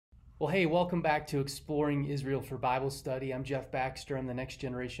Well, hey, welcome back to Exploring Israel for Bible Study. I'm Jeff Baxter. I'm the next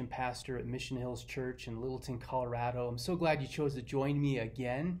generation pastor at Mission Hills Church in Littleton, Colorado. I'm so glad you chose to join me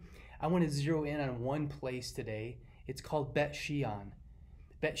again. I want to zero in on one place today. It's called Beit Shean.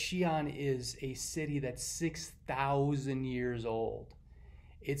 Beit Shean is a city that's 6,000 years old.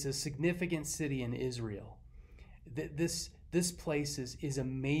 It's a significant city in Israel. This place is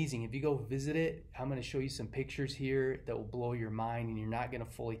amazing. If you go visit it, I'm going to show you some pictures here that will blow your mind, and you're not going to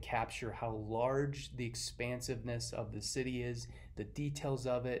fully capture how large the expansiveness of the city is, the details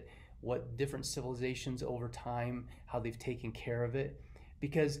of it, what different civilizations over time, how they've taken care of it.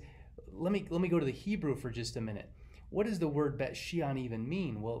 Because let me go to the Hebrew for just a minute. What does the word Beit Shean even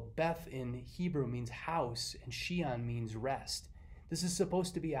mean? Well, Beth in Hebrew means house, and Shean means rest. This is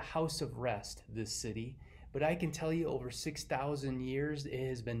supposed to be a house of rest, this city. But I can tell you over 6,000 years, it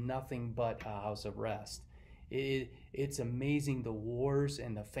has been nothing but a house of rest. It's amazing the wars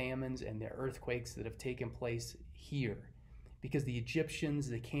and the famines and the earthquakes that have taken place here. Because the Egyptians,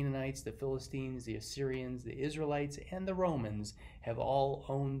 the Canaanites, the Philistines, the Assyrians, the Israelites, and the Romans have all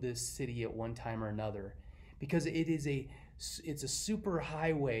owned this city at one time or another. Because it's a super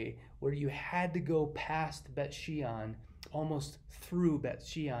highway where you had to go past Beit Shean, almost through Beit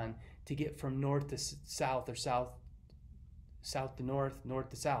Shean, to get from north to south, or south to north, north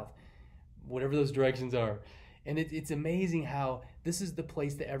to south, whatever those directions are. And it's amazing how this is the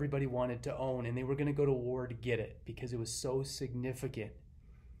place that everybody wanted to own, and they were going to go to war to get it because it was so significant.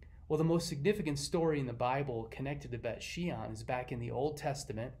 Well, the most significant story in the Bible connected to Beit Shean is back in the Old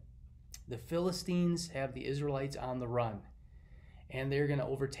Testament. The Philistines have the Israelites on the run, and they're going to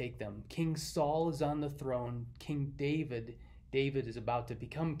overtake them. King Saul is on the throne. King David is about to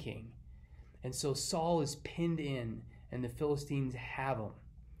become king. And so Saul is pinned in, and the Philistines have him.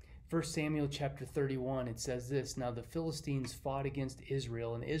 1 Samuel chapter 31, it says this: "Now the Philistines fought against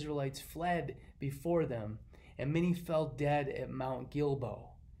Israel, and the Israelites fled before them, and many fell dead at Mount Gilboa.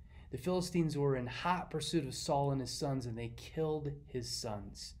 The Philistines were in hot pursuit of Saul and his sons, and they killed his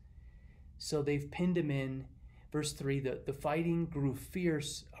sons." So they've pinned him in. Verse 3, the fighting grew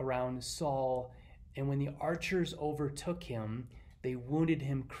fierce around Saul, and when the archers overtook him, they wounded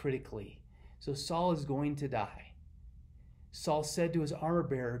him critically. So Saul is going to die. Saul said to his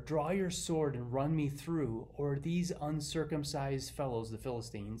armor-bearer, "Draw your sword and run me through, or these uncircumcised fellows," the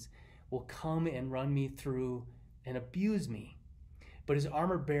Philistines, "will come and run me through and abuse me." But his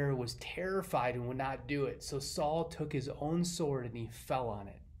armor-bearer was terrified and would not do it. So Saul took his own sword and he fell on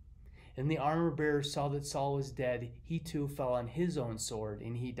it. And the armor-bearer saw that Saul was dead. He too fell on his own sword,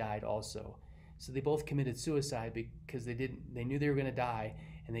 and he died also. So they both committed suicide because they knew they were going to die,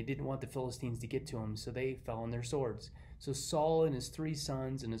 and they didn't want the Philistines to get to them, so they fell on their swords. So Saul and his 3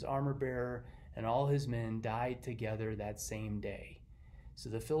 sons and his armor-bearer and all his men died together that same day. So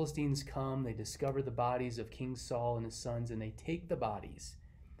the Philistines come, they discover the bodies of King Saul and his sons, and they take the bodies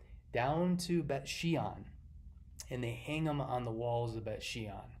down to Beit Shean, and they hang them on the walls of Beit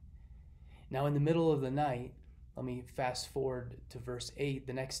Shean. Now in the middle of the night, let me fast forward to verse 8.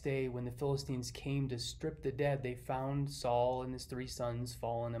 The next day, when the Philistines came to strip the dead, they found Saul and his 3 sons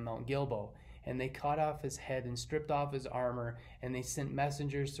fallen on Mount Gilboa. And they cut off his head and stripped off his armor, and they sent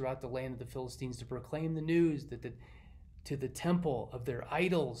messengers throughout the land of the Philistines to proclaim the news to the temple of their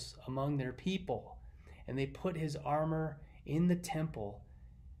idols among their people. And they put his armor in the temple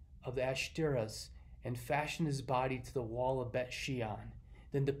of the Ashtoreths and fashioned his body to the wall of Beit Shean.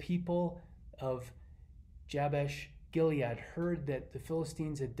 Then the people of Jabesh Gilead heard that the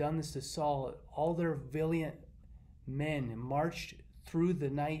Philistines had done this to Saul. All their valiant men marched through the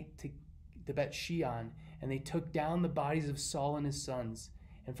night to Beit Shean, and they took down the bodies of Saul and his sons,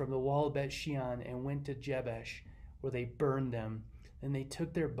 and from the wall of Beit Shean, and went to Jabesh, where they burned them. Then they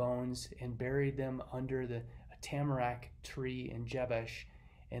took their bones and buried them under a tamarack tree in Jabesh,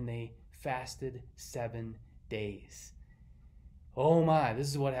 and they fasted 7 days. Oh my, this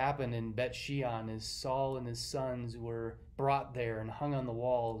is what happened in Beit Shean. As Saul and his sons were brought there and hung on the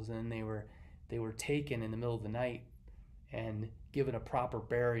walls, and they were taken in the middle of the night and given a proper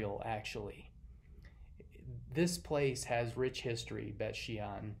burial, actually. This place has rich history, Beit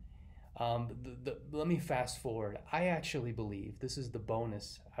Shean. Let me fast forward. I actually believe, this is the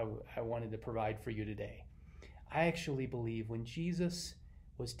bonus I wanted to provide for you today. I actually believe when Jesus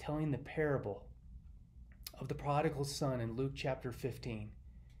was telling the parable of the prodigal son in Luke chapter 15,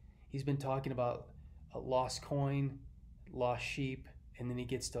 he's been talking about a lost coin, lost sheep, and then he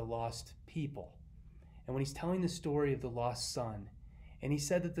gets to lost people. And when he's telling the story of the lost son, and he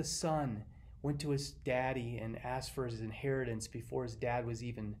said that the son went to his daddy and asked for his inheritance before his dad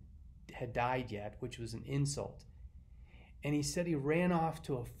had died yet, which was an insult. And he said he ran off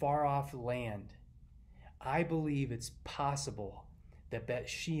to a far off land. I believe it's possible that Beit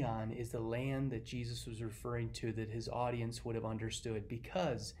Shean is the land that Jesus was referring to, that his audience would have understood,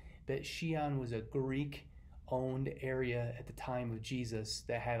 because Beit Shean was a Greek-owned area at the time of Jesus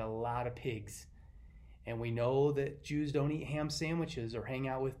that had a lot of pigs. And we know that Jews don't eat ham sandwiches or hang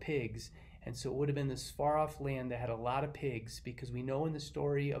out with pigs. And so it would have been this far-off land that had a lot of pigs, because we know in the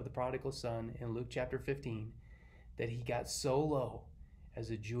story of the prodigal son in Luke chapter 15 that he got so low as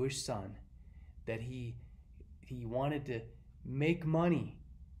a Jewish son that he wanted to make money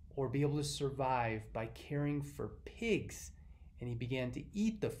or be able to survive by caring for pigs, and he began to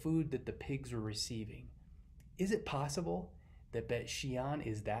eat the food that the pigs were receiving. Is it possible that Beit Shean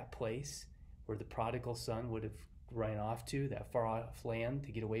is that place where the prodigal son would have run off to, that far off land,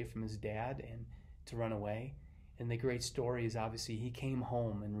 to get away from his dad and to run away? And the great story is obviously he came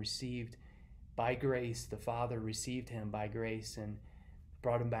home and received by grace, the Father received him by grace and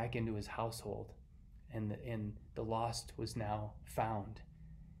brought him back into his household. And the lost was now found.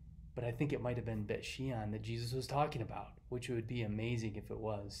 But I think it might have been Beit Shean that Jesus was talking about, which would be amazing if it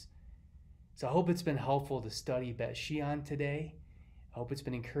was. So I hope it's been helpful to study Beit Shean today. I hope it's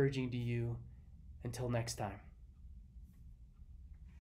been encouraging to you. Until next time.